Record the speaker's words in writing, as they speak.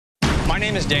My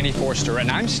name is Danny Forster,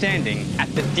 and I'm standing at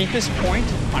the deepest point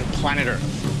on planet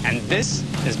Earth. And this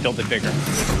is Build It Bigger.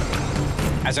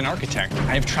 As an architect,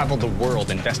 I have traveled the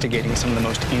world investigating some of the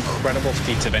most incredible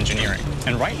feats of engineering.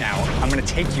 And right now, I'm going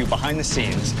to take you behind the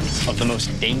scenes of the most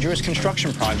dangerous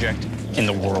construction project in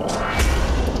the world.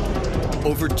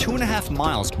 Over 2.5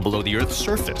 miles below the Earth's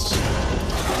surface,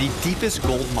 the deepest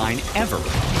gold mine ever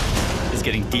is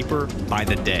getting deeper by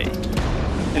the day.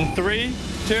 In 3,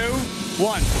 2,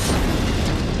 1.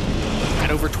 At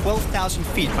over 12,000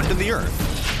 feet under the Earth,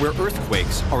 where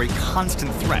earthquakes are a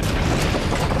constant threat,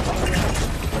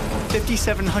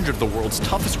 5,700 of the world's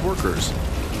toughest workers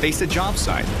face a job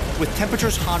site with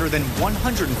temperatures hotter than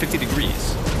 150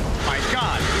 degrees. My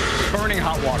God, burning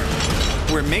hot water.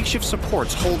 Where makeshift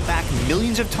supports hold back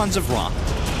millions of tons of rock.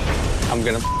 I'm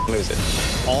gonna lose it.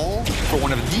 All for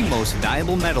one of the most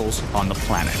valuable metals on the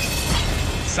planet.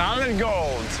 Solid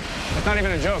gold. That's not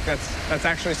even a joke, that's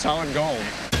actually solid gold.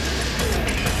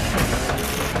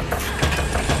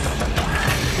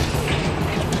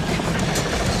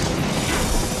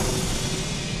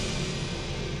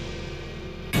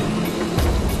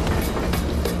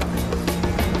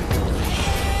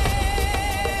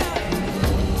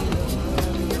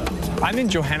 I'm in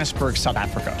Johannesburg, South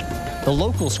Africa. The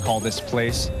locals call this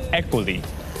place Egoli,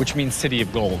 which means City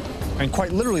of Gold. And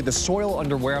quite literally, the soil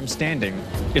under where I'm standing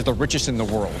is the richest in the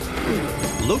world.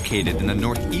 Located in the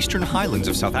northeastern highlands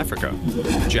of South Africa,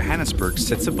 Johannesburg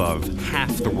sits above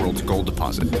half the world's gold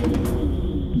deposit.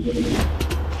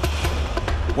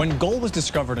 When gold was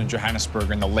discovered in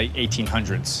Johannesburg in the late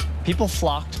 1800s, people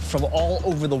flocked from all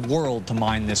over the world to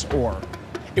mine this ore.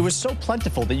 It was so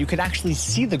plentiful that you could actually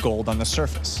see the gold on the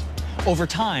surface. Over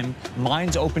time,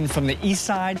 mines opened from the east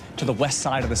side to the west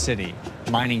side of the city,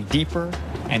 mining deeper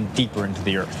and deeper into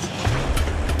the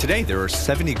earth. Today, there are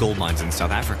 70 gold mines in South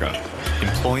Africa,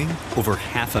 employing over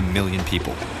 500,000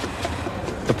 people.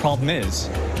 The problem is,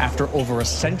 after over a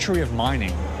century of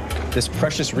mining, this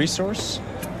precious resource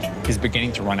is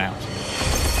beginning to run out.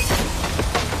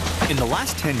 In the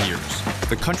last 10 years,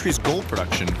 the country's gold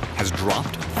production has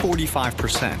dropped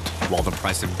 45%, while the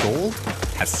price of gold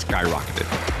has skyrocketed.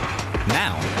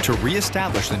 Now, to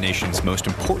re-establish the nation's most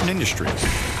important industry,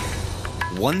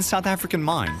 one South African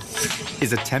mine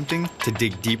is attempting to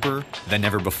dig deeper than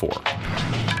ever before.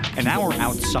 An hour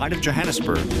outside of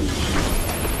Johannesburg,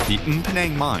 the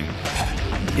Mponeng mine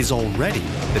is already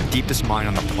the deepest mine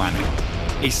on the planet,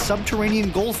 a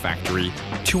subterranean gold factory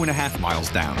 2.5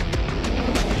 miles down.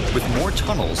 With more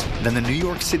tunnels than the New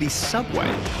York City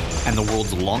subway and the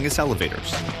world's longest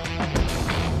elevators.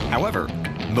 However,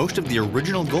 most of the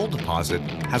original gold deposit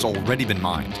has already been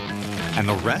mined, and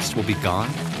the rest will be gone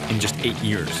in just 8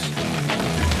 years.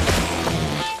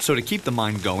 So to keep the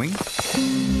mine going,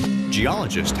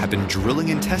 geologists have been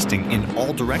drilling and testing in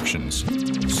all directions,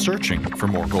 searching for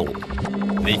more gold.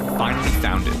 They finally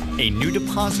found it, a new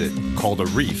deposit called a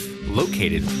reef,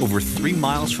 located over 3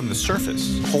 miles from the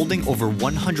surface, holding over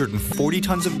 140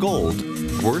 tons of gold,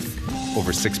 worth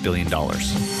over $6 billion.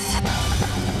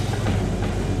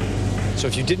 So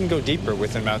if you didn't go deeper,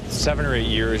 within about 7 or 8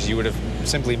 years, you would have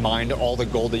simply mined all the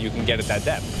gold that you can get at that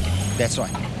depth. That's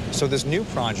right. So this new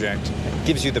project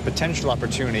gives you the potential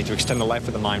opportunity to extend the life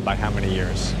of the mine by how many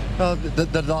years?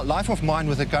 The life of mine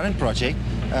with the current project,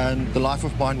 the life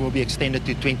of mine will be extended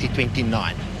to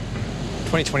 2029.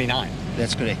 2029?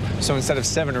 That's correct. So instead of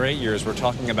 7 or 8 years, we're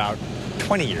talking about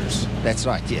 20 years. That's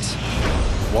right, yes.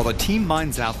 While the team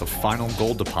mines out the final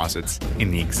gold deposits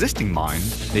in the existing mine,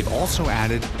 they've also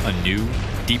added a new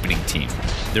deepening team.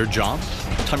 Their job?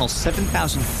 Tunnel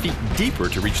 7,000 feet deeper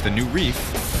to reach the new reef,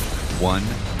 one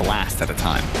blast at a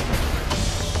time.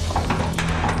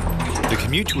 The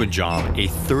commute to a job a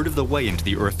third of the way into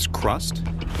the Earth's crust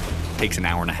takes an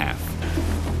hour and a half.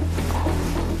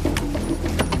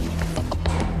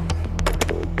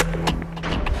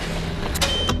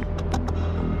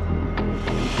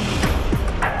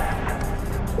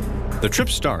 The trip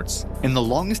starts in the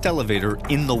longest elevator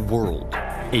in the world,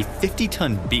 a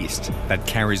 50-ton beast that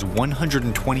carries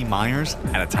 120 miners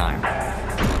at a time.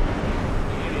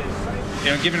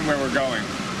 You know, given where we're going,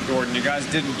 Gordon, you guys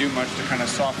didn't do much to kind of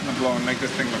soften the blow and make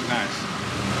this thing look nice.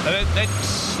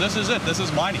 This is it. This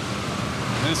is mining.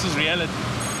 This is reality.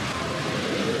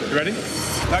 You ready?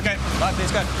 Okay, right,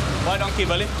 let's go. Bye, donkey,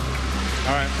 Billy.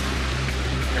 All right,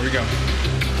 here we go.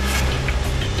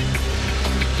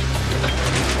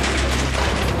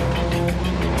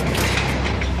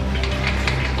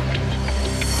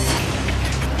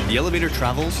 The elevator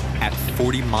travels at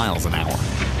 40 miles an hour.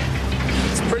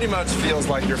 It pretty much feels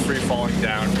like you're free falling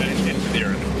down into the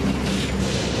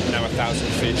earth. Now 1,000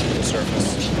 feet to the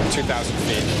surface, 2,000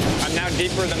 feet. I'm now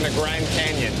deeper than the Grand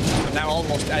Canyon. I'm now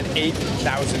almost at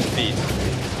 8,000 feet.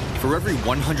 For every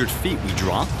 100 feet we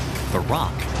drop, the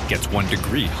rock gets 1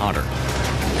 degree hotter.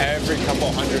 Every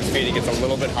couple hundred feet, it gets a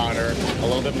little bit hotter, a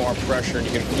little bit more pressure, and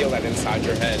you can feel that inside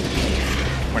your head.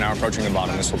 We're now approaching the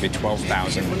bottom. This will be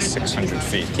 12,600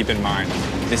 feet. Keep in mind,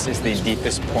 this is the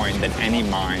deepest point that any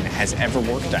mine has ever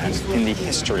worked at in the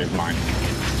history of mining.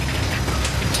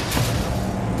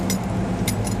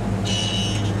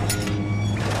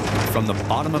 From the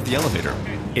bottom of the elevator,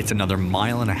 it's another 1.5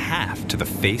 miles to the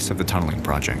face of the tunneling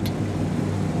project.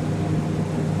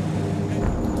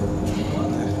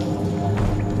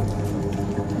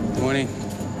 Morning.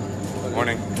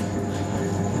 Morning.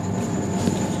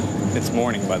 It's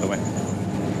morning, by the way.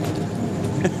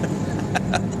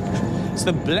 It's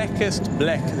the blackest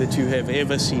black that you have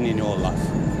ever seen in your life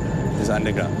is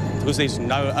underground, because there's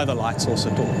no other light source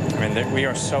at all. I mean, we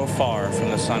are so far from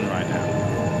the sun right now.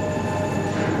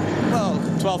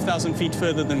 Well, 12,000 feet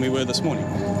further than we were this morning.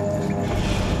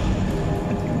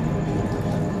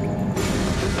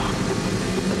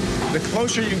 The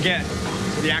closer you get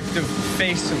to the active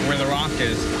face of where the rock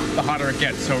is, the hotter it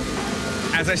gets. So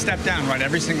as I step down, right,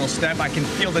 every single step, I can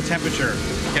feel the temperature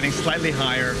getting slightly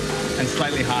higher and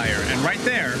slightly higher. And right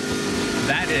there,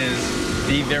 that is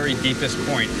the very deepest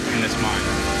point in this mine.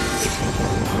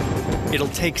 It'll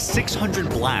take 600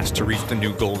 blasts to reach the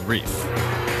new gold reef.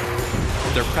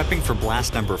 They're prepping for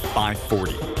blast number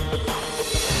 540.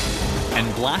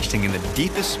 And blasting in the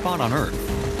deepest spot on Earth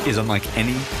is unlike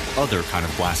any other kind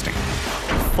of blasting.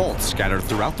 Faults scattered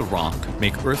throughout the rock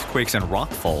make earthquakes and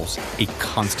rock falls a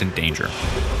constant danger.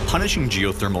 Punishing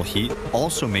geothermal heat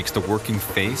also makes the working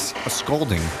face a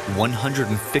scalding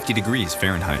 150 degrees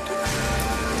Fahrenheit.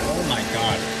 Oh my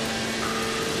God.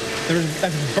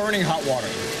 That's burning hot water.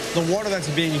 The water that's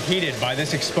being heated by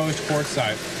this exposed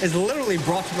quartzite is literally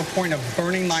brought to the point of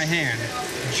burning my hand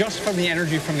just from the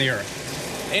energy from the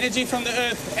Earth. Energy from the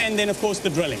Earth, and then, of course, the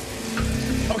drilling.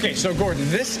 Okay, so Gordon,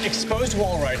 this exposed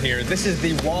wall right here, this is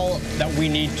the wall that we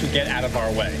need to get out of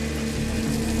our way.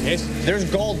 Yes? There's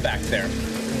gold back there.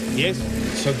 Yes?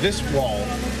 So this wall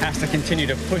has to continue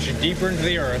to push deeper into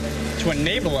the Earth to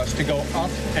enable us to go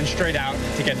up and straight out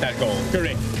to get that gold.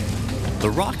 Correct. The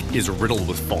rock is riddled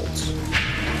with faults,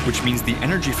 which means the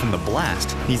energy from the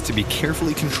blast needs to be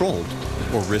carefully controlled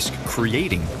or risk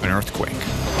creating an earthquake.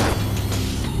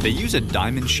 They use a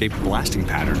diamond-shaped blasting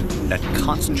pattern that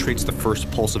concentrates the first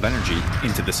pulse of energy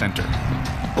into the center,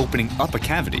 opening up a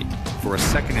cavity for a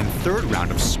second and third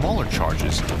round of smaller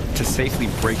charges to safely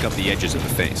break up the edges of the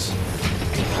face.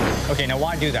 Okay, now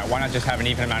why do that? Why not just have an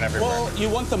even amount everywhere? Well, you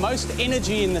want the most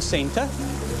energy in the center,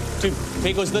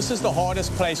 because this is the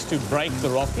hardest place to break the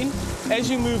rock in. As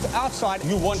you move outside,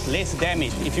 you want less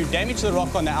damage. If you damage the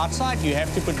rock on the outside, you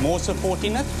have to put more support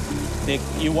in it.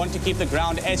 You want to keep the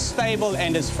ground as stable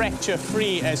and as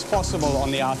fracture-free as possible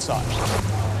on the outside.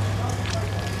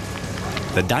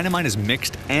 The dynamite is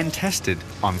mixed and tested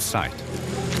on site.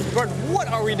 Gordon, what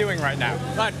are we doing right now?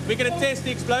 Right, we're going to test the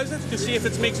explosives to see if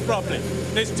it's mixed properly.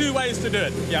 There's 2 ways to do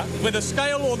it. Yeah. With a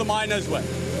scale or the miner's way.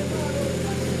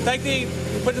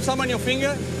 Put some on your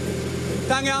finger,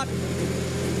 tongue out.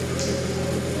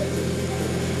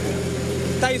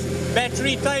 Taste,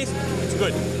 battery taste, it's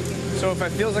good. So if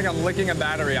it feels like I'm licking a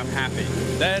battery, I'm happy.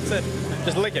 That's it.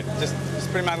 Just lick it. Just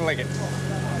put them out and lick it.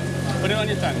 Put it on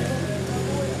your tongue.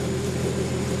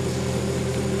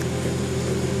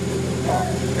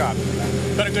 Oh, God.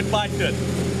 Got a good bite to it.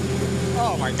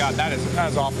 Oh, my God, that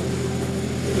is awful.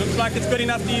 Looks like it's good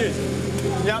enough to use.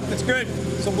 Yep, it's good.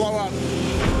 So blow up.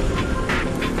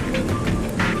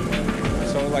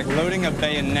 So like loading a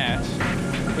bayonet,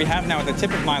 we have now at the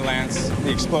tip of my lance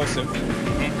the explosive,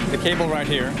 the cable right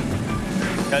here.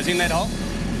 Goes in that hole.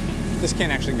 This can't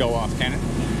actually go off, can it?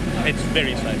 It's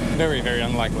very safe. Very, very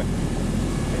unlikely.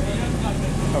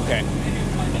 Okay.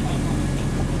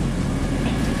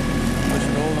 Push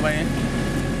it all the way in.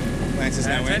 Lance is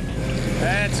now in.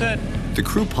 That's it. The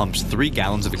crew pumps 3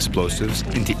 gallons of explosives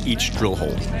into each drill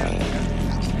hole.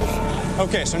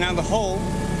 Okay, so now the hole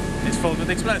It's filled with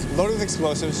explosives. loaded with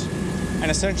explosives, and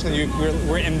essentially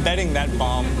we're embedding that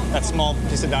bomb, that small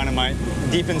piece of dynamite,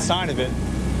 deep inside of it,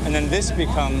 and then this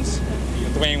becomes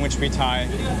the way in which we tie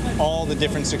all the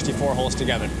different 64 holes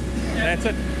together. That's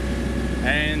it.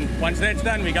 And once that's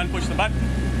done, we can push the button.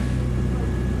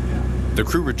 The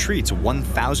crew retreats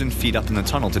 1,000 feet up in the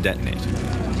tunnel to detonate.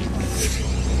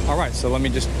 All right, so let me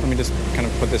just kind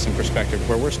of put this in perspective.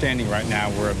 Where we're standing right now,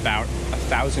 we're about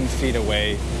 1,000 feet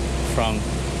away from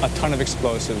a ton of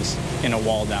explosives in a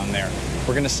wall down there.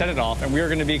 We're going to set it off, and we are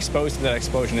going to be exposed to that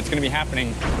explosion. It's going to be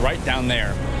happening right down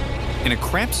there. In a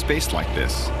cramped space like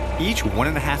this, each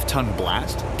 1.5-ton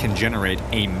blast can generate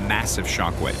a massive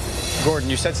shockwave. Gordon,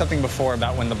 you said something before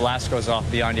about when the blast goes off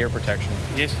beyond ear protection.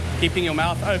 Yes, keeping your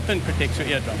mouth open protects your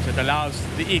eardrums. It allows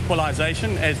the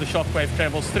equalization as the shockwave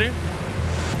travels through.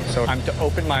 So I'm to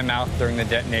open my mouth during the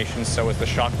detonation so as the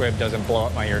shockwave doesn't blow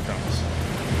up my eardrums.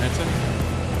 That's it.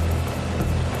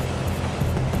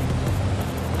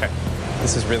 Okay.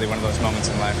 This is really one of those moments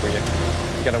in life where you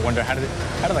gotta wonder, how did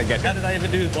I get here? How did I ever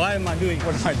do this? Why am I doing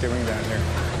What am I doing down here?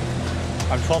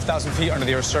 I'm 12,000 feet under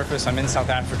the Earth's surface. I'm in South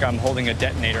Africa. I'm holding a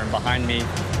detonator, and behind me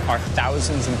are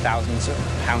thousands and thousands of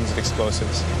pounds of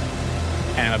explosives,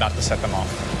 and I'm about to set them off.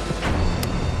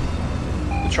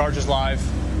 The charge is live.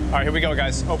 All right, here we go,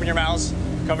 guys. Open your mouths,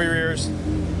 cover your ears.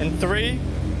 In 3,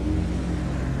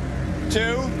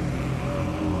 2,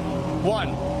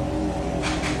 1.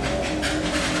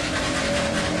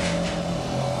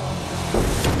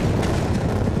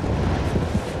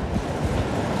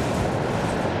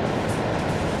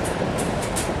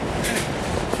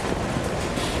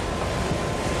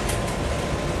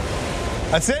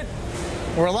 That's it.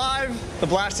 We're alive. The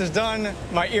blast is done.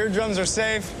 My eardrums are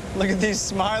safe. Look at these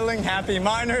smiling, happy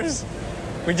miners.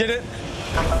 We did it.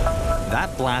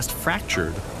 That blast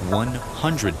fractured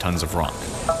 100 tons of rock.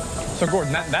 So,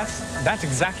 Gordon, that's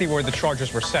exactly where the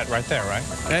charges were set, right there, right?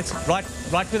 That's right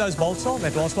where those bolts are,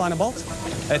 that last line of bolts.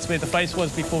 That's where the face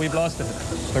was before we blasted it.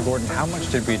 So, Gordon, how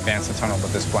much did we advance the tunnel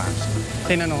with this blast?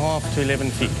 10.5 to 11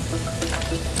 feet.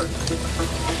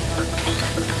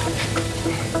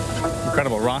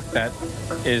 Incredible rock that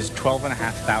is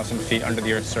 12,500 feet under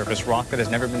the Earth's surface, rock that has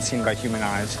never been seen by human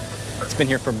eyes. It's been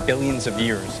here for billions of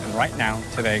years, and right now,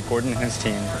 today, Gordon and his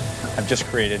team have just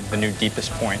created the new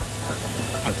deepest point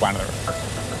on planet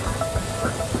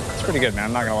Earth. It's pretty good, man,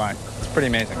 I'm not gonna lie. It's pretty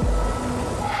amazing.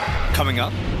 Coming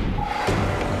up,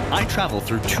 I travel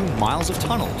through 2 miles of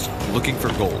tunnels looking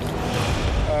for gold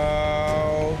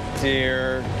Oh,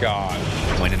 dear God.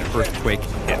 when an earthquake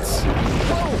hits.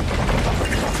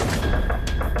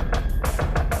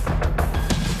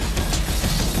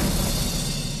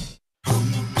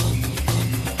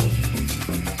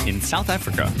 In South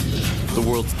Africa, the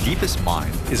world's deepest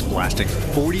mine is blasting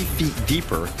 40 feet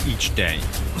deeper each day,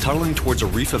 tunneling towards a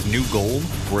reef of new gold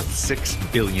worth $6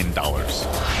 billion.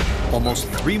 Almost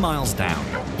 3 miles down,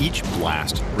 each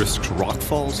blast risks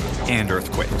rockfalls and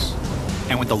earthquakes.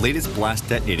 And with the latest blast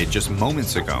detonated just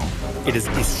moments ago, it is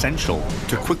essential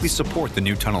to quickly support the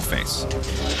new tunnel face.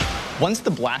 Once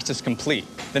the blast is complete,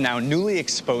 the now newly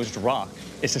exposed rock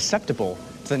is susceptible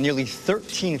to the nearly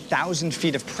 13,000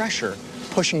 feet of pressure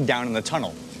pushing down in the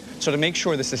tunnel. So to make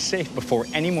sure this is safe before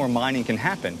any more mining can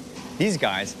happen, these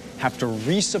guys have to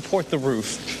re-support the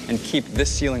roof and keep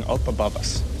this ceiling up above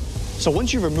us. So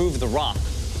once you remove the rock,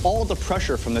 all the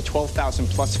pressure from the 12,000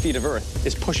 plus feet of Earth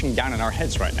is pushing down on our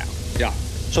heads right now. Yeah,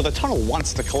 So the tunnel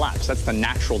wants to collapse. That's the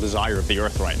natural desire of the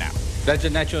Earth right now. that's a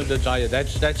natural desire.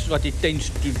 That's what it tends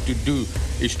to do,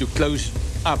 is to close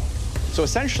up. So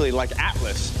essentially, like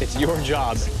Atlas, it's your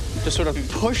job to sort of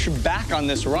push back on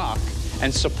this rock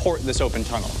and support this open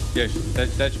tunnel. Yes,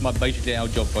 that's basically our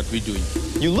job, what we're doing.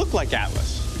 You look like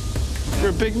Atlas. You're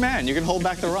a big man. You can hold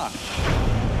back the rock.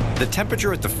 The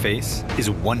temperature at the face is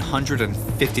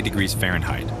 150 degrees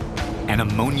Fahrenheit, and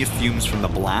ammonia fumes from the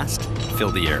blast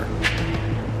fill the air.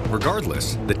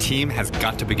 Regardless, the team has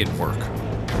got to begin work.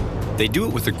 They do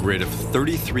it with a grid of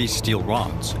 33 steel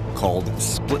rods called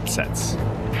split sets.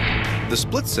 The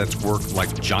split sets work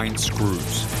like giant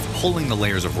screws, pulling the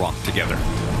layers of rock together.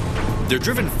 They're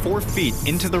driven 4 feet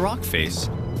into the rock face,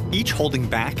 each holding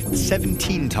back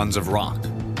 17 tons of rock,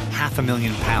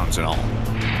 500,000 pounds in all.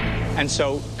 And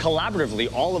so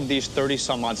collaboratively, all of these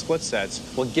 30-some-odd split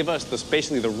sets will give us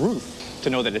basically the roof to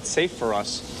know that it's safe for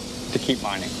us to keep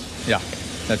mining. Yeah,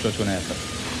 that's what's going to happen.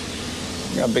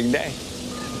 You got a big day.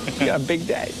 You got a big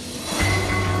day.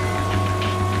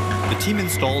 The team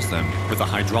installs them with a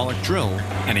hydraulic drill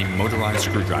and a motorized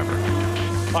screwdriver.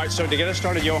 All right, so to get us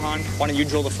started, Johan, why don't you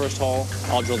drill the first hole?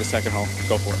 I'll drill the second hole.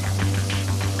 Go for it.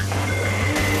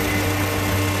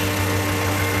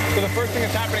 So the first thing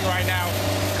that's happening right now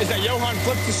is that Johan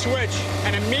flips the switch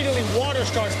and immediately water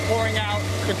starts pouring out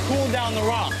to cool down the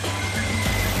rock.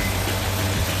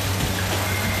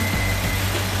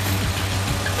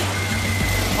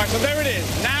 All right, so there it is.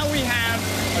 Now we have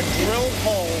a drilled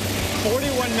hole,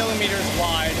 41 millimeters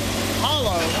wide,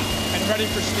 hollow, and ready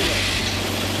for steel.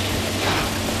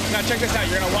 Now check this out,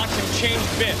 you're gonna watch him change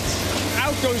bits.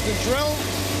 Out goes the drill,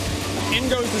 in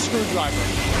goes the screwdriver.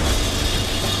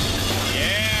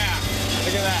 Yeah,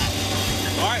 look at that.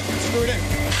 All right, let's screw it in.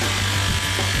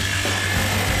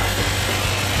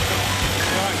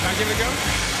 All right, can I give it a go?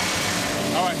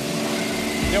 All right.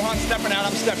 Johan's stepping out,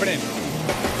 I'm stepping in.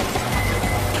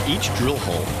 Each drill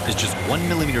hole is just 1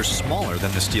 millimeter smaller than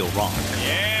the steel rod.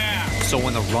 Yeah! So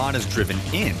when the rod is driven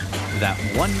in, that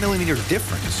 1 millimeter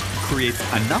difference creates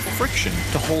enough friction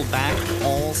to hold back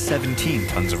all 17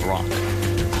 tons of rock.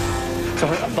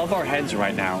 So above our heads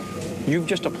right now, you've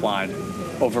just applied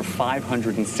over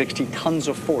 560 tons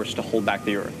of force to hold back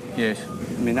the Earth. Yes.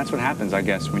 I mean, that's what happens, I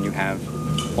guess, when you have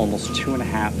almost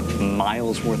 2.5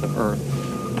 miles worth of Earth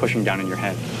pushing down in your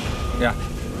head. Yeah.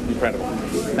 Incredible.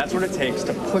 That's what it takes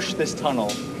to push this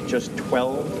tunnel just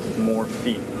 12 more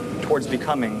feet towards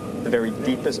becoming the very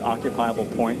deepest occupiable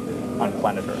point on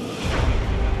planet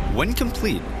Earth. When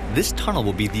complete, this tunnel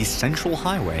will be the central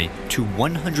highway to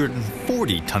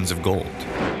 140 tons of gold.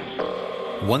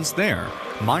 Once there,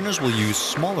 miners will use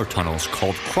smaller tunnels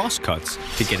called crosscuts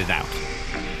to get it out.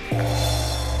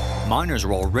 Miners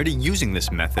are already using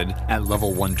this method at level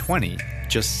 120,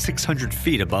 just 600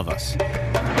 feet above us.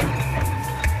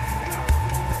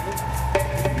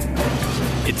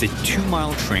 It's a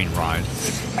 2-mile train ride,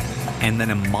 and then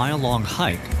a mile-long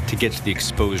hike to get to the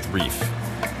exposed reef.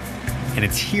 And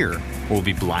it's here we'll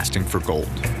be blasting for gold.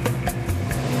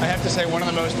 I have to say, one of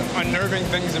the most unnerving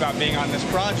things about being on this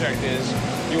project is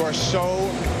you are so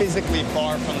physically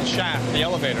far from the shaft, the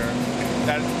elevator,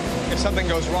 that if something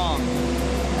goes wrong,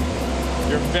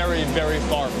 you're very, very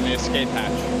far from the escape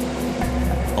hatch.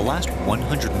 The last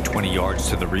 120 yards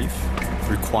to the reef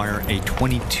require a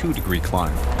 22-degree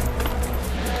climb.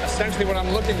 Essentially what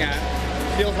I'm looking at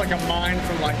feels like a mine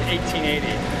from like 1880.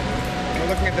 We're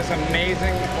looking at this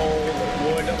amazing old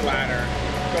wood ladder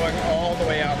going all the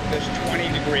way up this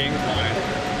 20-degree incline.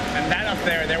 And that up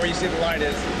there where you see the light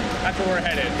is, that's where we're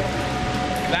headed.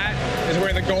 That is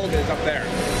where the gold is up there.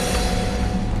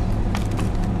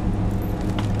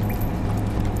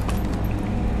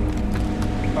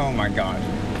 Oh my God.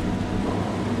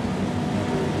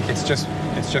 It's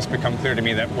just become clear to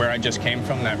me that where I just came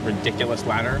from, that ridiculous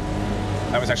ladder,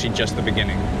 that was actually just the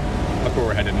beginning. Look where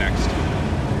we're headed next.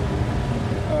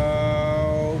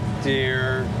 Oh,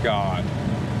 dear God.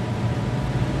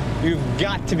 You've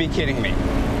got to be kidding me.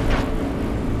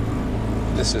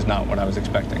 This is not what I was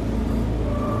expecting.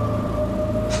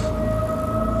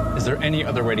 Is there any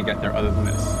other way to get there other than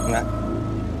this? No.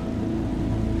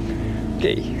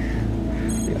 Okay.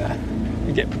 Yeah.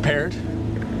 You get prepared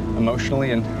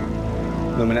emotionally and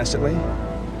luminescently.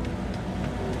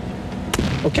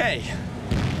 Okay.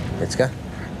 Let's go.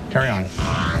 Carry on.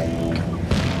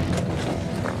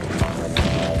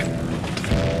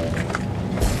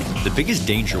 The biggest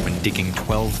danger when digging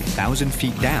 12,000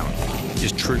 feet down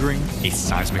is triggering a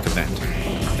seismic event.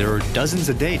 There are dozens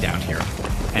a day down here,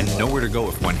 and nowhere to go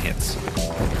if one hits.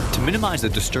 To minimize the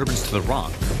disturbance to the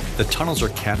rock, the tunnels are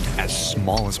kept as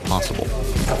small as possible.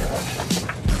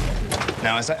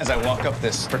 Now, as I walk up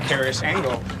this precarious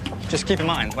angle, just keep in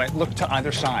mind, right, look to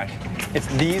either side. It's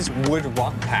these wood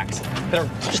rock packs that are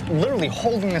just literally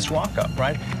holding this rock up,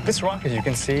 right? This rock, as you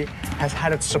can see, has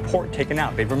had its support taken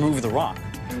out. They've removed the rock.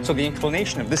 So the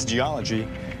inclination of this geology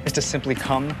is to simply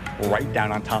come right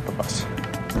down on top of us.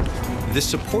 This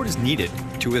support is needed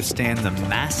to withstand the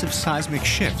massive seismic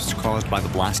shifts caused by the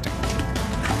blasting.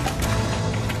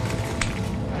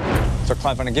 So,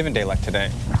 Clive, on a given day like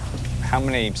today, how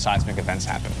many seismic events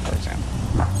happen, for example?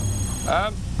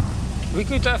 We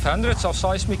could have hundreds of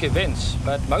seismic events,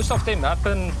 but most of them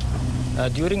happen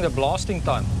during the blasting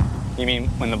time. You mean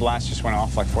when the blast just went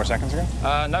off like 4 seconds ago?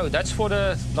 No, that's for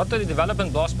not the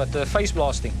development blast, but the phase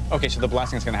blasting. Okay, so the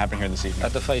blasting is going to happen here this evening.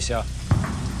 At the phase, yeah.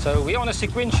 So we're on a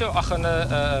sequential, on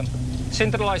a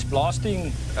centralized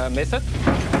blasting method.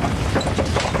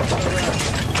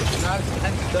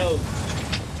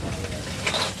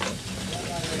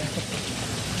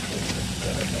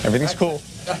 Everything's cool.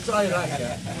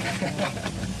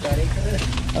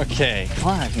 Okay,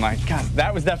 Clive, my God,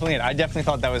 that was definitely it. I definitely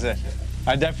thought that was it.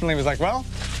 I definitely was like, well,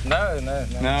 no,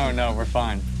 we're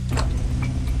fine.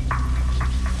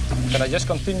 Can I just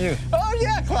continue? Oh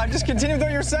yeah, Clive, just continue with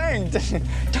what you're saying.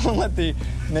 Don't let the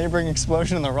neighboring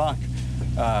explosion in the rock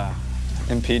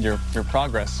impede your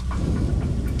progress.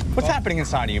 What's happening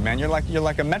inside of you, man? You're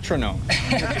like a metronome.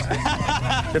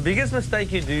 The biggest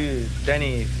mistake you do,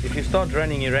 Danny, if you start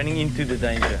running, you're running into the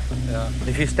danger. Yeah.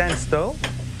 If you stand still,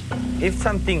 if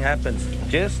something happens,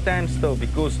 just stand still,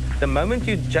 because the moment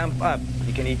you jump up,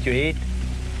 you can hit your head,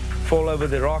 fall over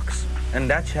the rocks, and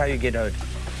that's how you get out.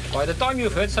 By the time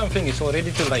you've heard something, it's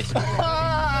already too late.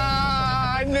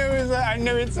 I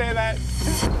knew he'd say that.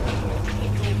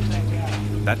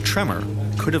 That tremor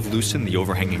could have loosened the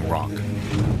overhanging rock.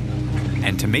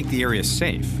 And to make the area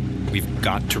safe, we've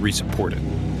got to resupport it.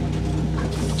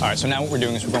 All right, so now what we're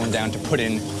doing is we're going down to put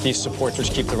in these supports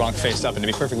which keep the rock face up. And to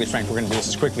be perfectly frank, we're going to do this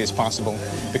as quickly as possible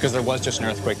because there was just an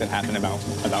earthquake that happened about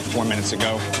 4 minutes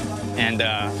ago. And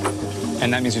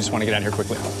that means we just want to get out of here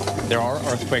quickly. There are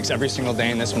earthquakes every single day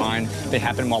in this mine. They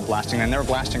happen while blasting, and they're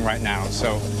blasting right now.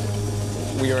 So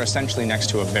we are essentially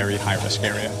next to a very high-risk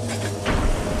area.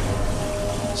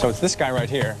 So it's this guy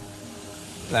right here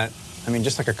that, I mean,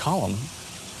 just like a column,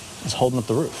 is holding up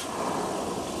the roof.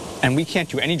 And we can't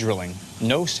do any drilling.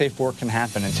 No safe work can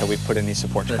happen until we put in these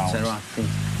support columns. That's the right thing.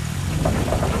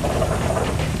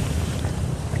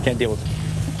 I can't deal with it.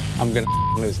 I'm gonna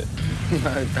lose it.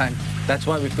 No, don't. That's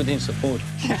why we put in support.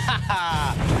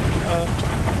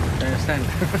 Understand?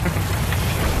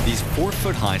 These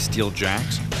 4-foot-high steel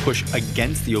jacks push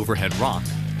against the overhead rock,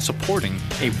 supporting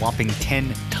a whopping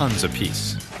 10 tons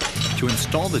apiece. To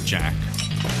install the jack,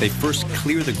 they first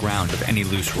clear the ground of any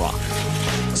loose rock.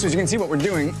 So as you can see, what we're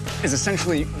doing is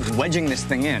essentially wedging this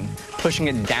thing in, pushing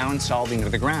it down solidly into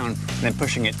the ground, and then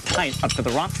pushing it tight up to the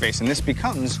rock face, and this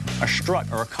becomes a strut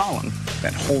or a column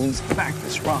that holds back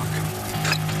this rock.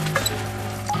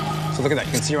 So look at that,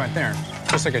 you can see right there,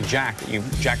 just like a jack that you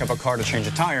jack up a car to change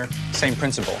a tire, same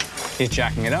principle. He's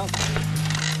jacking it up,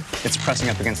 it's pressing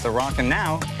up against the rock, and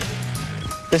now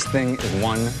this thing is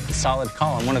one solid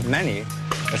column, one of many,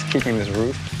 that's keeping this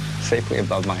roof safely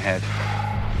above my head.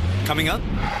 Coming up,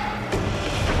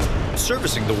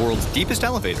 servicing the world's deepest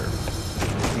elevator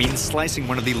means slicing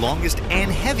one of the longest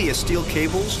and heaviest steel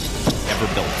cables ever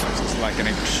built. This is like an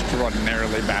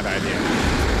extraordinarily bad idea.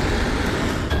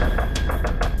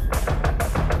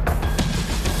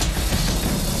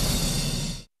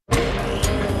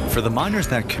 For the miners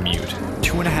that commute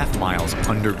 2.5 miles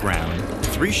underground,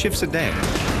 3 shifts a day,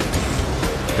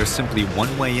 there's simply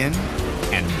one way in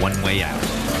and one way out.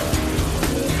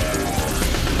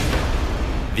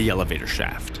 The elevator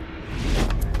shaft.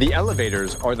 The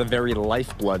elevators are the very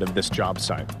lifeblood of this job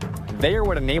site. They are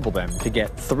what enable them to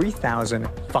get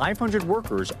 3,500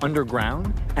 workers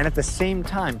underground and at the same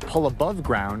time pull above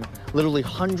ground literally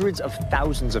hundreds of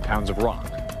thousands of pounds of rock.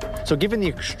 So given the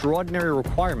extraordinary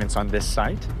requirements on this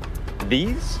site,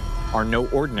 these are no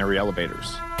ordinary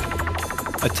elevators.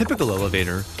 A typical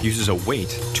elevator uses a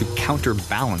weight to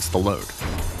counterbalance the load.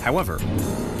 However,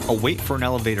 a weight for an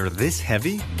elevator this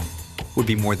heavy would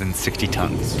be more than 60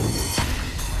 tons.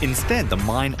 Instead, the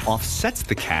mine offsets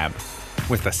the cab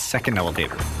with a second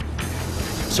elevator.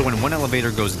 So when one elevator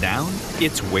goes down,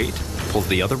 its weight pulls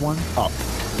the other one up.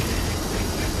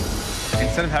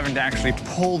 Instead of having to actually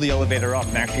pull the elevator up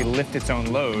and actually lift its own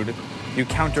load, you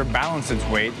counterbalance its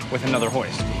weight with another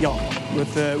hoist. Yeah,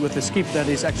 with the skip that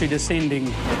is actually descending.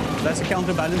 That's a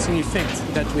counterbalancing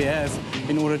effect that we have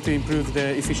in order to improve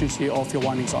the efficiency of your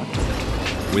winding cycle.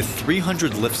 With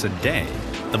 300 lifts a day,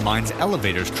 the mine's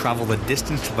elevators travel the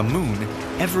distance to the moon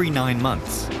every 9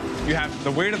 months. You have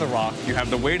the weight of the rock, you have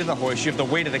the weight of the hoist, you have the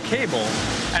weight of the cable,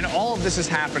 and all of this is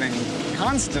happening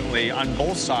constantly on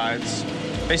both sides,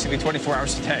 basically 24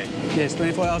 hours a day. Yes,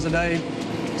 24 hours a day,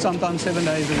 sometimes 7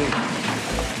 days a week.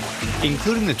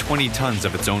 Including the 20 tons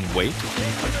of its own weight,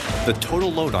 the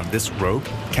total load on this rope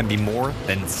can be more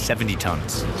than 70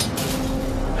 tons.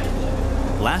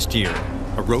 Last year,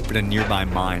 a rope at a nearby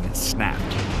mine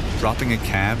snapped, dropping a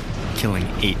cab, killing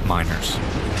 8 miners.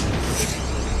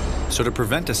 So to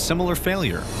prevent a similar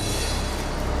failure,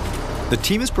 the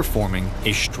team is performing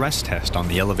a stress test on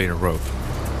the elevator rope.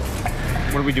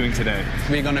 What are we doing today?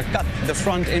 We're going to cut the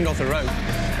front end of the rope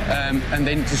and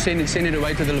then to send it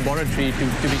away to the laboratory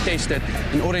to be tested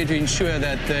in order to ensure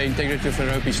that the integrity of the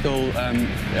rope is still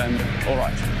all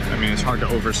right. I mean, it's hard to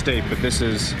overstate, but this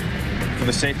is for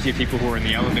the safety of people who are in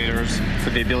the elevators, for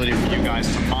the ability for you guys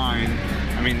to mine.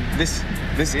 I mean, this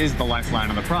is the lifeline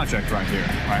of the project right here,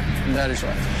 right? That is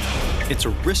right. It's a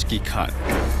risky cut.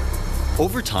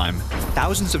 Over time,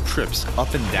 thousands of trips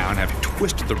up and down have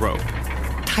twisted the rope,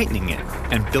 tightening it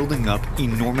and building up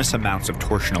enormous amounts of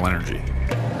torsional energy.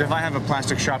 If I have a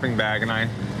plastic shopping bag and I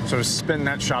sort of spin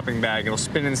that shopping bag, it'll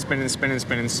spin and spin and spin and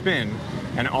spin and spin,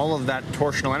 and all of that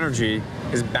torsional energy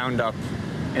is bound up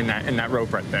in that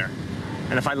rope right there.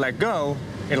 And if I let go,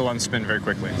 it'll unspin very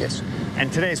quickly. Yes.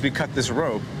 And today, as we cut this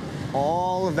rope,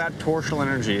 all of that torsional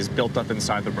energy is built up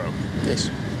inside the rope.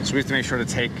 Yes. So we have to make sure to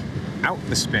take out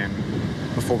the spin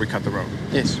before we cut the rope.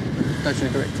 Yes, actually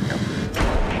correct.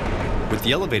 Yeah. With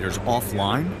the elevators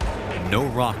offline, no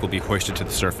rock will be hoisted to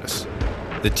the surface.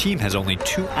 The team has only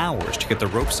 2 hours to get the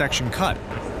rope section cut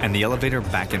and the elevator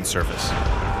back in service.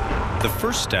 The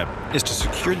first step is to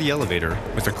secure the elevator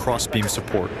with a cross-beam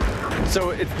support.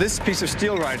 So it's this piece of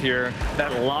steel right here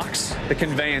that locks the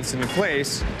conveyance into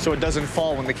place so it doesn't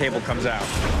fall when the cable comes out.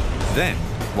 Then,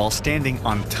 While standing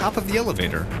on top of the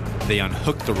elevator, they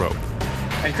unhook the rope.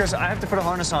 And Chris, I have to put a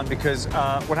harness on because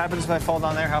what happens if I fall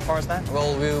down there? How far is that?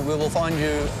 Well, we will find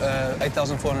you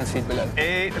 8,400 feet below.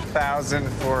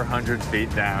 8,400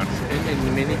 feet down.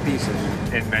 In many pieces.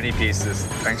 In many pieces.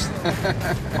 Thanks,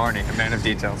 Marnie, a man of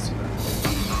details.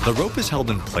 The rope is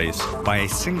held in place by a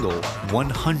single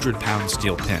 100-pound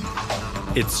steel pin.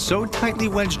 It's so tightly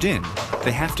wedged in,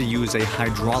 they have to use a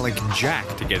hydraulic jack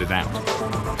to get it out.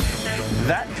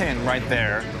 That pin right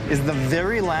there is the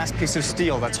very last piece of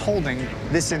steel that's holding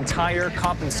this entire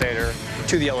compensator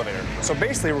to the elevator. So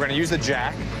basically, we're going to use the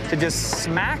jack to just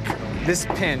smack this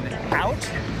pin out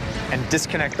and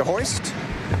disconnect the hoist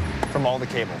from all the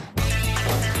cable.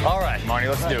 All right, Marnie,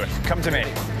 let's do it. Come to me.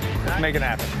 Let's make it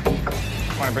happen.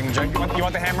 Want to bring the jack? You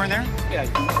want the hammer in there? Yeah.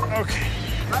 Okay.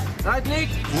 Right, Nick?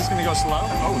 Is this going to go slow?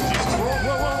 Oh, Jesus.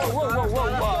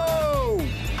 Whoa.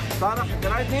 Start up.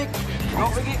 Right, Nick? Go,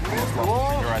 Vicky.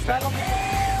 Whoa. Right back.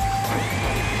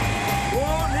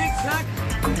 Whoa, Nick, snack.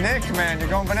 Nick, man, you're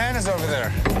going bananas over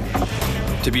there.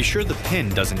 To be sure the pin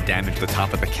doesn't damage the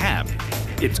top of the cab,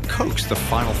 it's coaxed the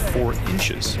final 4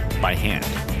 inches by hand.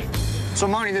 So,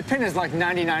 Marnie, the pin is like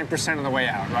 99% of the way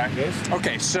out, right? Yes.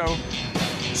 Okay, so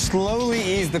slowly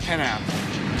ease the pin out.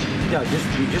 Yeah,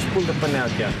 you just pull the pin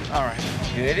out, yeah. All right.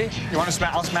 You ready? You want to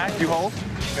smack? I'll smack. You hold.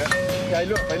 Yeah, I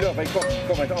look.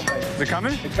 Come, I don't. Is it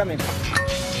coming? It's coming.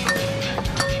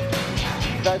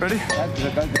 Ready?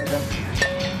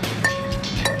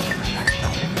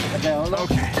 Okay, hold on.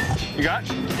 Okay. You got?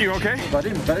 You okay? Got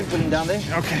it, put him down there.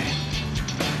 Okay.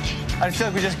 I feel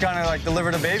like we just kind of like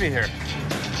delivered a baby here.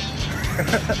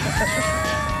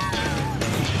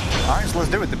 All right, so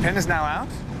let's do it. The pin is now out.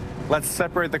 Let's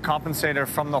separate the compensator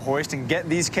from the hoist and get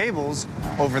these cables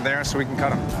over there so we can cut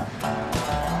them.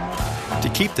 To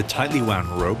keep the tightly wound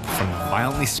rope from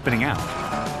violently spinning out,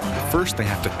 first they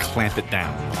have to clamp it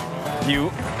down.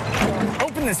 You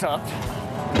open this up,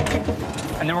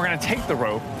 and then we're going to take the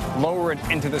rope, lower it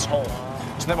into this hole,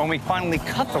 so that when we finally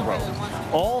cut the rope,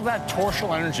 all that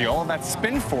torsional energy, all of that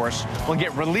spin force will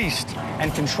get released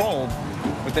and controlled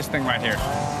with this thing right here.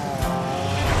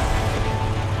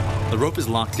 The rope is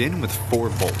locked in with 4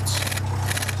 bolts.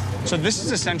 So this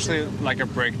is essentially like a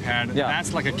brake pad. Yeah.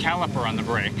 That's like a caliper on the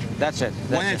brake. That's it.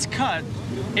 When it's cut,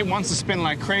 it wants to spin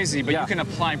like crazy, but Yeah. you can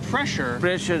apply pressure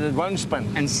pressure, it won't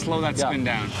spin. and slow that spin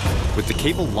down. With the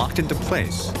cable locked into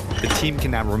place, the team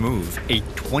can now remove a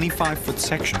 25-foot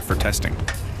section for testing.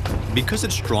 Because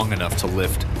it's strong enough to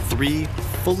lift 3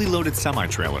 fully loaded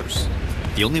semi-trailers,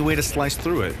 the only way to slice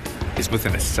through it is with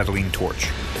an acetylene torch.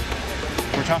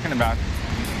 We're talking about,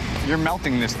 you're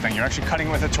melting this thing. You're actually cutting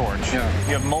it with a torch. Yeah.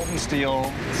 You have molten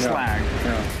steel slag.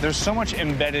 Yeah. There's so much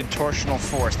embedded torsional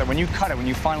force that when you cut it, when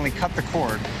you finally cut the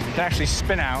cord, it can actually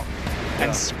spin out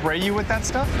and spray you with that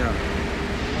stuff. Yeah.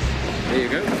 There you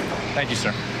go. Thank you,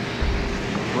 sir.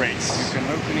 Great. You can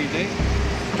open it there.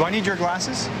 Do I need your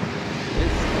glasses?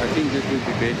 Yes, I think that would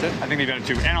be better. I think they better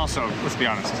too. And also, let's be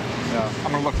honest, Yeah.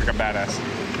 I'm gonna look like a badass.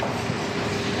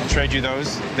 I'll trade you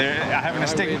those. I have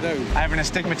an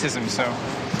astigmatism, so.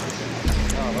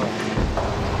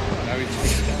 Now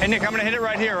it's Hey, Nick, I'm gonna hit it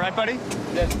right here, right, buddy?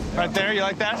 yes. Right there, you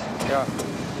like that? Yeah.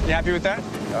 You happy with that?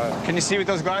 Can you see with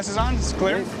those glasses on? It's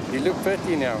clear? Yes, you look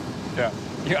pretty now. Yeah.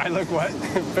 I look what?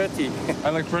 Pretty.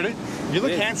 I look pretty? You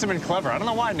look Yes. handsome and clever. I don't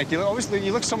know why, Nick. You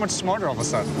look so much smarter all of a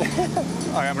sudden. All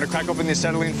right, I'm gonna crack open the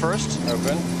acetylene first.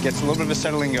 Open. Gets a little bit of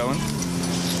acetylene going.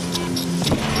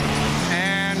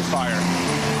 And fire.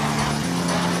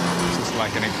 This is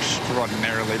like an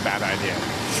extraordinarily bad idea.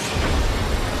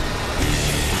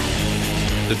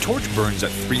 The torch burns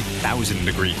at 3,000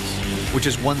 degrees, which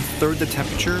is 1/3 the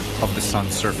temperature of the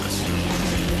sun's surface.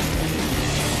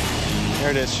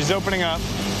 There it is. She's opening up.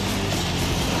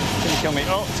 It's gonna kill me.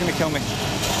 Oh, it's gonna kill me.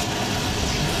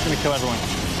 It's gonna kill everyone.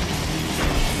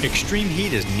 Extreme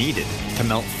heat is needed to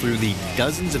melt through the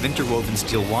dozens of interwoven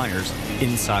steel wires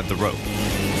inside the rope.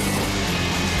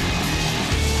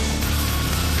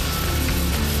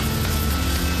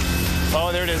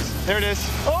 Oh, there it is. There it is.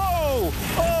 Oh!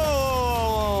 Oh!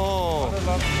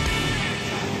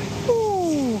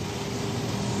 Ooh.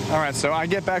 All right, so I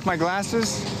get back my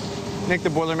glasses. Nick, the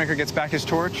Boilermaker, gets back his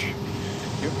torch.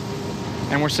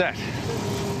 And we're set.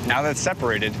 Now that it's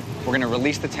separated, we're gonna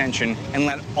release the tension and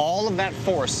let all of that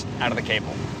force out of the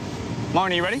cable.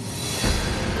 Marnie, you ready?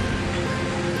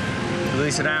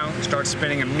 Release it out, start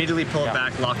spinning, immediately pull it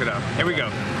back, lock it up. Here we go.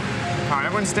 All right,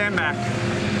 everyone stand back.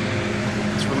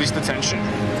 Let's release the tension.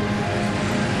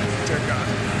 Dear God.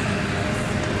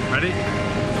 Ready?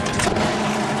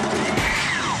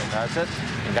 That's it.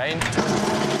 Again.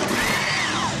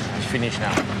 It's finished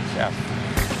now. Yeah.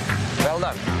 Well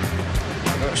done.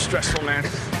 Oh, stressful, man.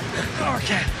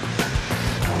 Okay.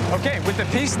 Okay, with the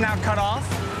piece now cut off,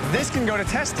 this can go to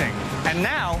testing. And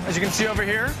now, as you can see over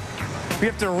here, we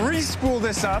have to re-spool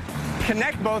this up,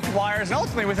 connect both wires, and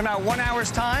ultimately, within about 1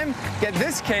 hour's time, get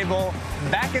this cable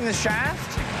back in the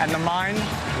shaft and the mine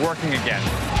working again.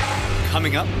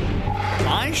 Coming up,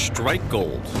 I strike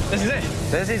gold. This is it.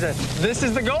 This is it. This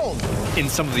is the gold. In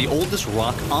some of the oldest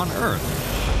rock on Earth.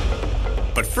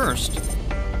 But first,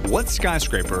 what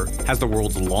skyscraper has the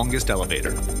world's longest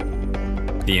elevator?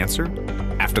 The answer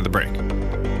after the break.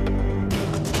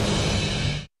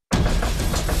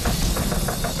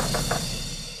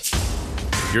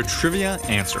 Your trivia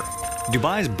answer.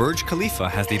 Dubai's Burj Khalifa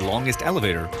has the longest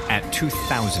elevator at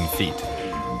 2,000 feet.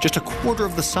 Just a quarter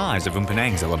of the size of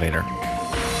Umpenang's elevator.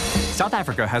 South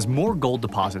Africa has more gold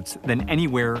deposits than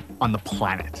anywhere on the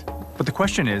planet. But the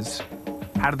question is,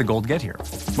 how did the gold get here?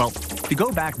 Well, if you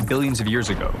go back billions of years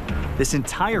ago, this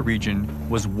entire region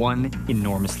was one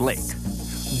enormous lake.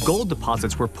 Gold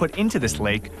deposits were put into this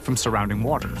lake from surrounding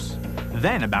waters.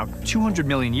 Then, about 200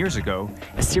 million years ago,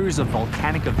 a series of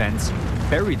volcanic events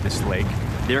buried this lake,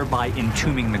 thereby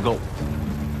entombing the gold.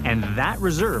 And that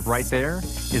reserve right there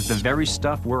is the very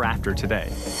stuff we're after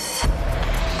today.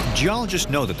 Geologists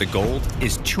know that the gold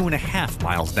is 2.5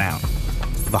 miles down.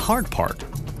 The hard part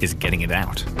is getting it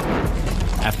out.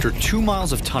 After 2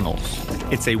 miles of tunnels,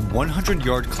 it's a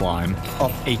 100-yard climb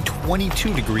up a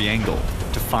 22-degree angle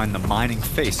to find the mining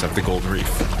face of the gold reef.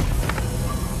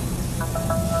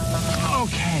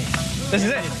 Okay. This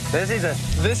is it. This is it.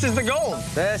 This is the gold.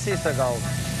 This is the gold.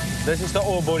 This is the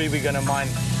ore body we're gonna mine.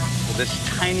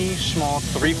 This tiny, small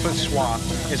 3-foot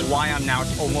swath is why I'm now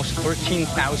almost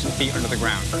 13,000 feet under the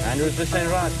ground.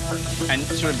 100% right. And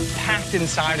sort of packed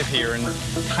inside of here in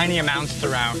tiny amounts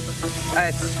throughout.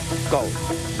 It's gold.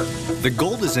 The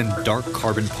gold is in dark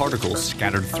carbon particles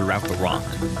scattered throughout the rock,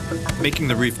 making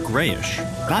the reef grayish,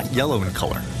 not yellow in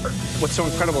color. What's so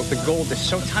incredible is the gold is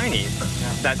so tiny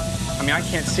that, I mean, I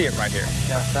can't see it right here.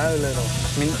 Yeah, so little.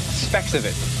 I mean, specks of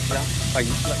it. Yeah. Like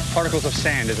particles of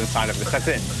sand is inside of this. That's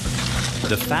it.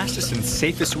 The fastest and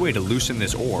safest way to loosen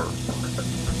this ore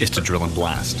is to drill and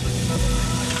blast.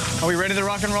 Are we ready to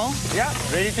rock and roll? Yeah,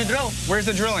 ready to drill. Where's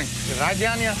the drilling? Right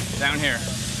down here. Down here.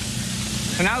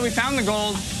 So now that we found the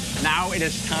gold, now it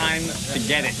is time to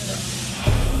get it.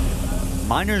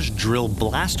 Miners drill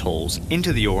blast holes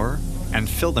into the ore and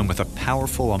fill them with a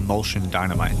powerful emulsion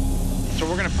dynamite. So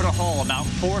we're going to put a hole about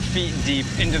 4 feet deep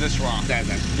into this rock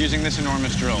using this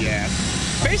enormous drill. Yeah.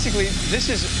 Basically, this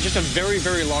is just a very,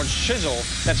 very large chisel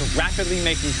that's rapidly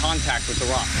making contact with the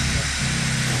rock.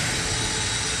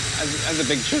 As a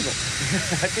big chisel.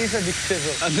 That is a big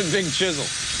chisel. That's a big chisel.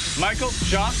 Michael,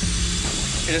 Jacques,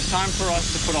 it is time for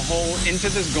us to put a hole into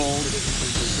this gold,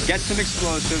 get some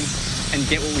explosives, and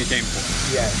get what we came for.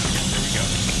 Yeah. Here we go.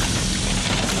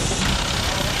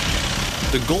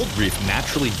 The gold reef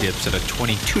naturally dips at a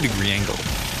 22-degree angle,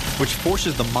 which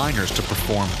forces the miners to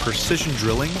perform precision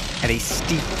drilling at a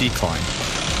steep decline.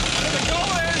 The goal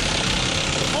is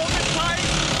hold it tight,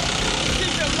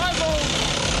 keep it level,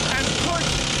 and push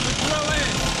the drill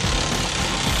in.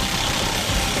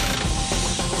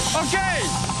 Okay.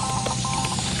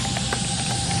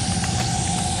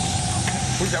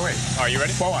 Push that way. Are you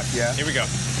ready? Forward. Yeah. Here we go.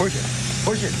 Push it.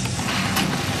 Push it.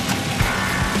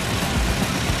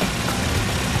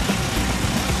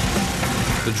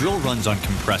 The drill runs on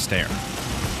compressed air,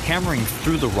 hammering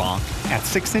through the rock at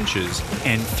 6 inches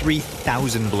and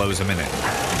 3,000 blows a minute.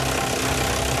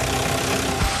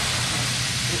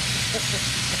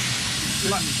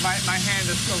 My hand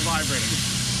is still vibrating.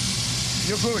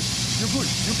 You're good. You're good.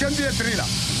 You can be a driller.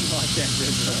 No, I can't do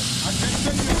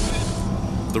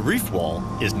it. The reef wall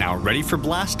is now ready for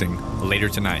blasting later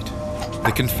tonight.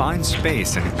 The confined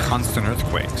space and constant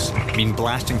earthquakes mean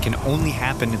blasting can only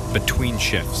happen between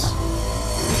shifts.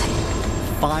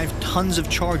 5 tons of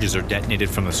charges are detonated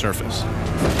from the surface.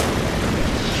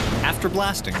 After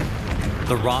blasting,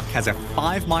 the rock has a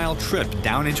 5-mile trip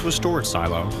down into a storage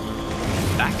silo,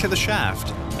 back to the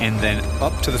shaft, and then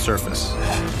up to the surface.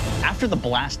 After the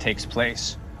blast takes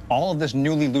place, all of this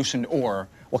newly loosened ore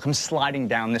will come sliding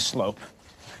down this slope.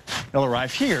 It'll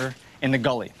arrive here in the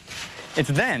gully. It's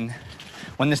then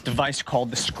when this device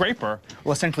called the scraper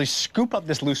will essentially scoop up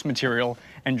this loose material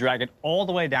and drag it all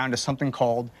the way down to something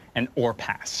called an ore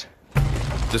pass.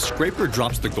 The scraper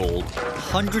drops the gold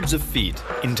hundreds of feet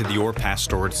into the ore pass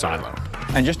storage silo.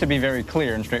 And just to be very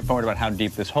clear and straightforward about how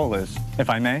deep this hole is, if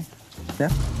I may. Yeah.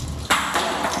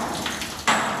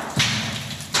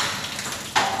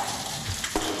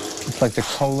 It's like the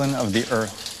colon of the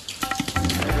earth.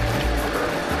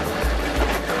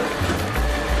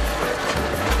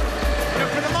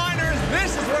 For the miners,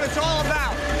 this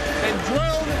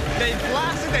They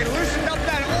blasted, they loosened up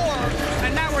that ore,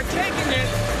 and now we're taking it,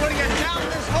 putting it down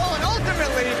this hole, and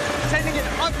ultimately taking it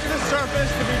up to the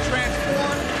surface to be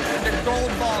transformed into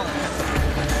gold bars.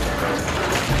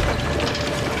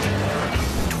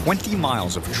 20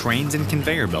 miles of trains and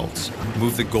conveyor belts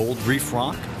move the gold reef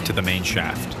rock to the main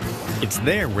shaft. It's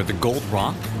there where the gold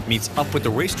rock meets up with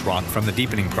the waste rock from the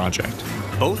deepening project.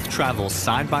 Both travel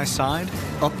side by side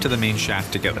up to the main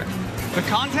shaft together. The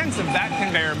contents of that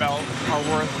conveyor belt are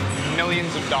worth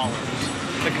millions of dollars.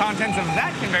 The contents of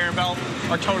that conveyor belt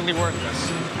are totally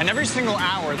worthless. And every single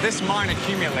hour, this mine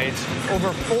accumulates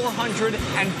over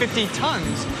 450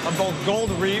 tons of both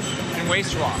gold reef and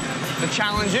waste rock. The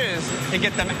challenge is to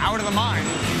get them out of the mine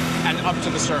and up to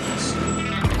the surface.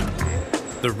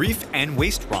 The reef and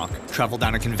waste rock travel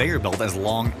down a conveyor belt as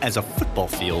long as a football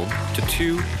field to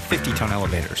two 50-ton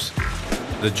elevators.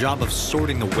 The job of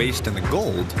sorting the waste and the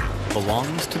gold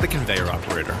belongs to the conveyor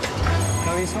operator.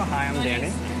 Lisa, hi, I'm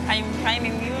Danny. I'm fine,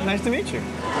 and you? Nice to meet you.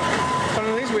 So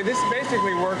Lisa, this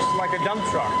basically works like a dump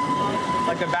truck,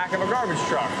 like the back of a garbage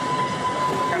truck.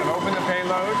 Kind of open the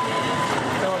payload,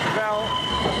 fill up the belt,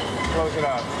 close it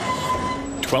up.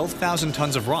 12,000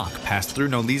 tons of rock pass through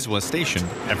Nolizwa station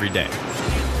every day.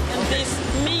 This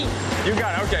me. You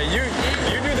got it. Okay, you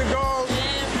do the gold,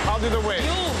 I'll do the waste.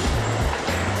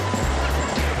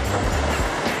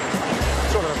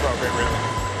 Sort of appropriate, really.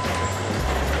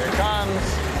 Here it comes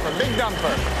from Big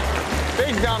Dumper.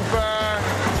 Big Dumper.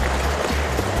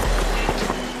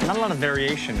 Not a lot of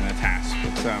variation in the task.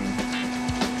 It's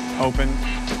open.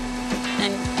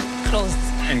 And closed.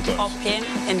 And closed. Open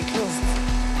and closed.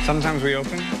 Sometimes we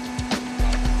open,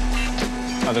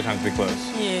 other times we close.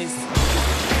 Yes.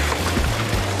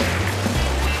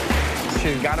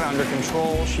 She's got it under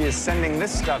control. She is sending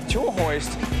this stuff to a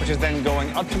hoist, which is then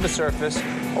going up to the surface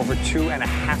over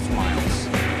 2.5 miles.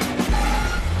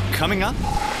 Coming up,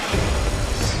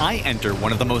 I enter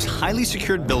one of the most highly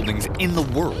secured buildings in the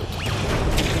world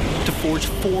to forge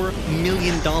 $4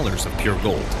 million of pure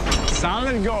gold.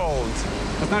 Solid gold.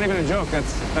 That's not even a joke.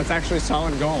 That's actually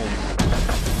solid gold.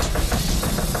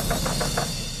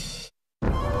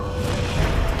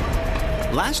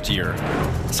 Last year,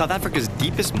 South Africa's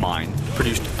deepest mine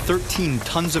produced 13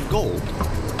 tons of gold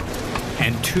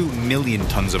and 2 million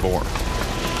tons of ore.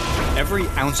 Every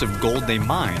ounce of gold they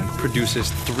mine produces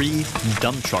 3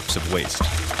 dump trucks of waste.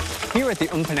 Here at the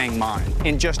Mponeng mine,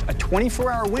 in just a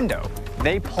 24-hour window,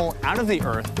 they pull out of the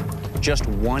earth just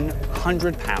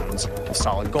 100 pounds of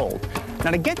solid gold. Now,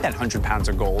 to get that 100 pounds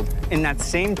of gold, in that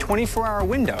same 24-hour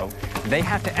window, they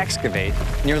have to excavate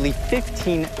nearly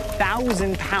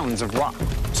 15,000 pounds of rock.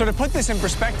 So to put this in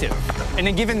perspective, in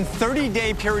a given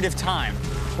 30-day period of time,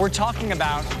 we're talking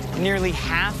about nearly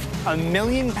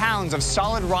 500,000 pounds of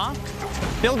solid rock,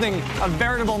 building a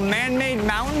veritable man-made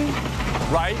mountain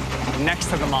right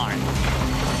next to the mine.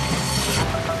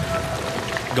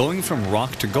 Going from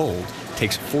rock to gold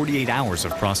takes 48 hours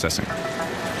of processing.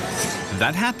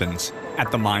 That happens at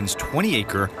the mine's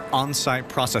 20-acre on-site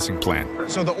processing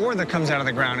plant. So the ore that comes out of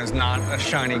the ground is not a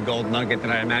shiny gold nugget that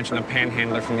I imagine a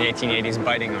panhandler from the 1880s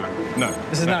biting on. No.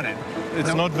 This is not it.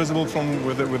 It's not visible from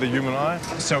with a human eye.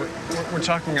 So we're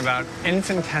talking about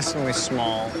infinitesimally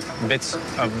small bits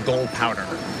of gold powder.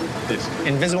 Yes.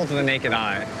 Invisible to the naked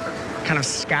eye, kind of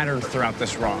scattered throughout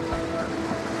this rock.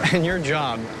 And your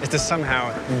job is to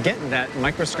somehow get that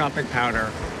microscopic powder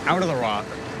out of the rock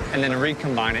and then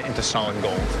recombine it into solid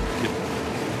gold. Yeah.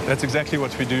 That's exactly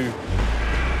what we do.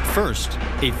 First,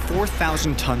 a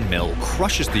 4,000-ton mill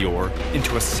crushes the ore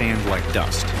into a sand-like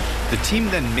dust. The team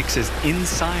then mixes in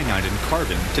cyanide and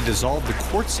carbon to dissolve the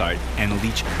quartzite and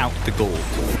leach out the gold.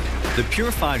 The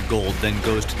purified gold then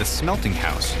goes to the smelting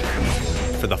house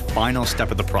for the final step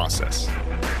of the process,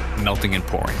 melting and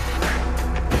pouring.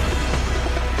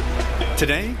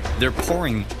 Today, they're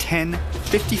pouring 10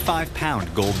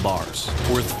 55-pound gold bars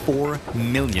worth $4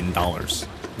 million.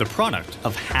 The product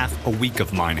of half a week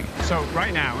of mining. So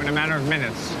right now, in a matter of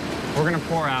minutes, we're going to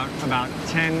pour out about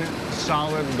 10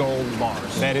 solid gold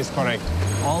bars. That is correct.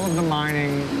 All of the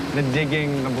mining, the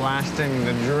digging, the blasting,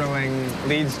 the drilling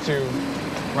leads to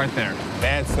right there.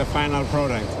 That's the final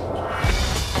product.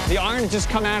 The iron has just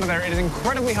come out of there. It is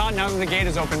incredibly hot now that the gate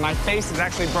is open. My face is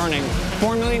actually burning.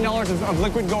 $4 million of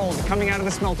liquid gold coming out of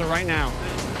the smelter right now.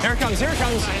 Here it comes, here it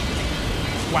comes.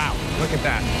 Wow, look at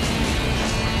that.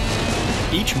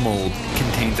 Each mold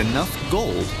contains enough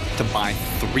gold to buy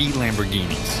 3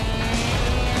 Lamborghinis.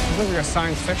 This looks like a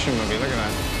science fiction movie, look at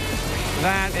that.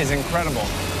 That is incredible.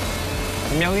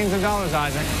 Millions of dollars,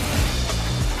 Isaac.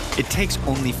 It takes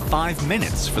only 5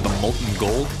 minutes for the molten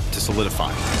gold to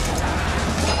solidify.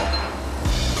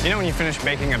 You know when you finish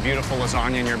baking a beautiful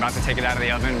lasagna and you're about to take it out of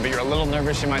the oven, but you're a little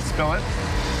nervous you might spill it?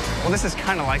 Well, this is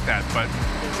kind of like that, but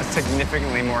a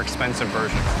significantly more expensive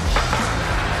version.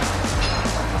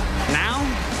 Now,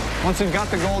 once we've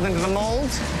got the gold into the mold,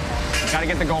 we've got to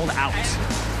get the gold out.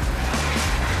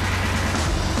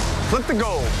 Flip the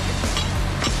gold.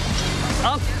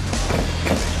 Up.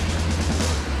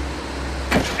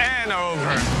 And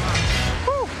over.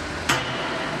 Woo.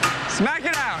 Smack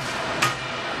it out.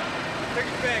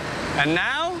 And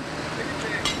now,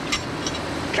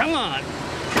 come on.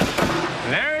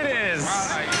 There it is.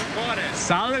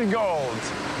 Solid gold.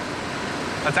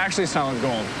 That's actually solid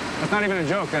gold. That's not even a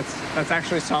joke. That's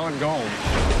actually solid gold.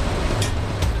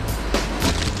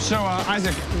 So,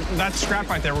 Isaac, that scrap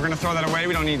right there, we're going to throw that away.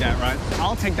 We don't need that, right?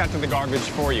 I'll take that to the garbage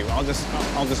for you. I'll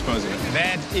dispose of it.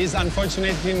 That is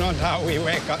unfortunately not how we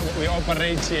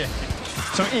operate here.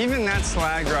 So even that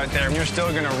slag right there, you're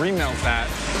still going to remelt that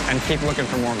and keep looking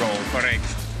for more gold. Correct.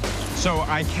 So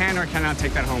I can or cannot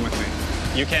take that home with me?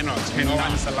 You cannot. No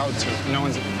one's allowed to. No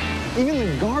one's... Even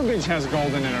the garbage has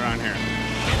gold in it around here.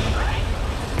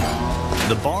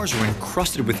 The bars are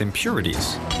encrusted with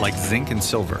impurities, like zinc and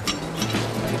silver.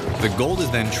 The gold is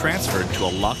then transferred to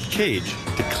a locked cage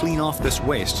to clean off this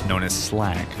waste known as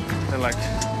slag. They're like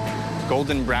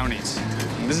golden brownies.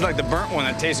 This is like the burnt one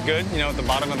that tastes good, you know, at the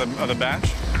bottom of the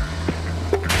batch.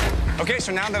 Okay,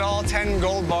 so now that all 10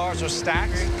 gold bars are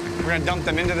stacked, we're gonna dump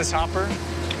them into this hopper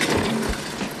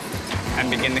and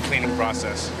begin the cleaning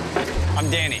process. I'm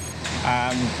Danny.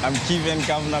 I'm Kevin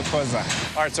Governor Koza.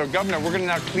 All right, so Governor, we're gonna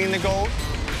now clean the gold.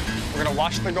 We're gonna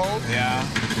wash the gold. Yeah.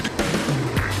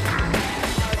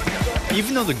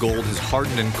 Even though the gold has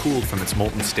hardened and cooled from its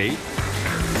molten state,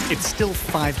 it's still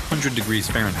 500 degrees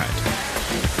Fahrenheit.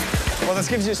 Well, this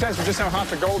gives you a sense of just how hot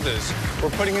the gold is.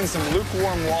 We're putting in some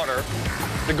lukewarm water.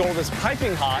 The gold is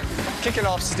piping hot, kicking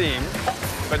off steam,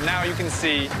 but now you can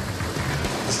see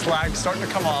the slag starting to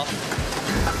come off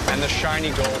and the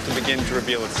shiny gold to begin to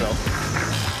reveal itself.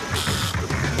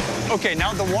 Okay,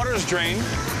 now the water is drained,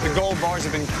 the gold bars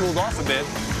have been cooled off a bit.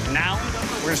 Now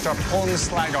we're gonna start pulling the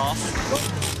slag off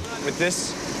with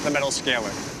this, the metal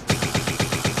scaler.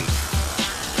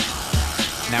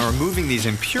 Now removing these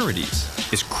impurities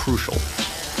is crucial.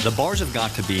 The bars have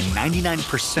got to be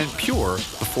 99% pure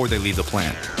before they leave the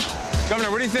plant.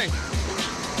 Governor, what do you think?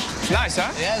 It's nice,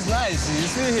 huh? Yeah, it's nice. You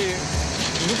see here,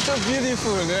 it looks so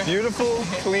beautiful. Eh? Beautiful,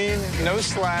 clean, no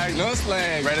slag. No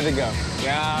slag. Ready to go.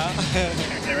 Yeah.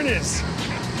 There it is.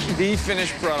 The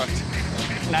finished product.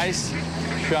 Nice,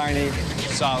 shiny,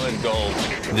 solid gold.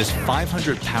 This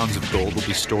 500 pounds of gold will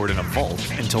be stored in a vault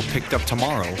until picked up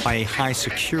tomorrow by a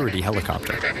high-security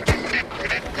helicopter.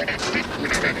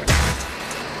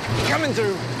 Coming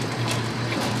through.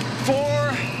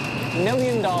 $4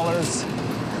 million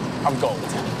of gold.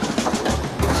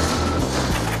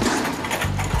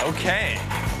 Okay.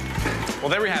 Well,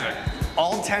 there we have it.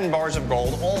 All 10 bars of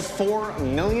gold, all $4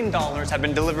 million have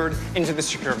been delivered into the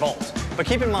secure vault. But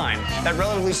keep in mind, that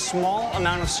relatively small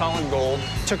amount of solid gold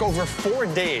took over 4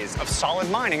 days of solid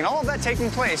mining, and all of that taking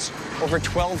place over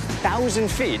 12,000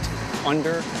 feet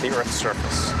under the Earth's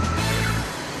surface.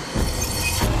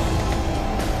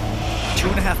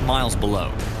 2.5 miles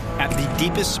below, at the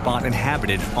deepest spot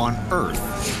inhabited on Earth,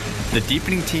 the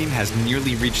deepening team has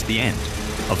nearly reached the end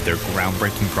of their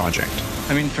groundbreaking project.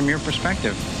 I mean, from your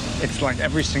perspective, it's like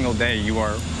every single day you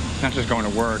are not just going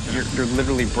to work, you're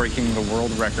literally breaking the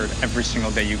world record every single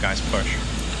day you guys push.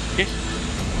 Yes.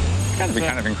 It's got to be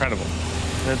kind of incredible.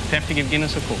 They have to give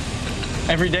Guinness a call.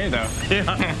 Every day, though.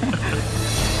 Yeah.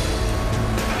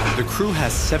 The crew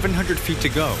has 700 feet to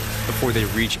go before they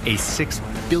reach a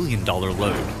 $6 billion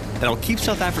load that'll keep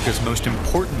South Africa's most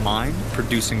important mine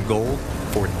producing gold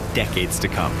for decades to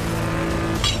come.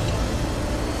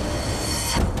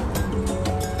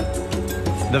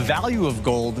 The value of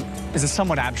gold is a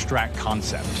somewhat abstract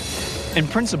concept. In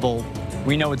principle,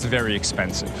 we know it's very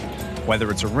expensive,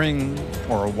 whether it's a ring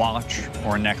or a watch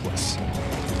or a necklace.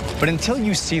 But until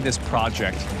you see this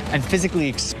project and physically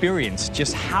experience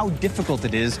just how difficult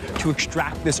it is to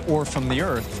extract this ore from the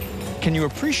earth, can you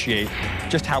appreciate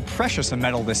just how precious a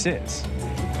metal this is?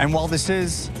 And while this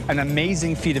is an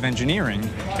amazing feat of engineering,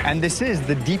 and this is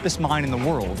the deepest mine in the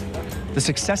world, the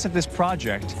success of this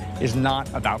project is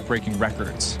not about breaking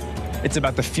records. It's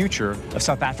about the future of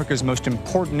South Africa's most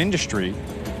important industry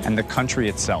and the country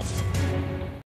itself.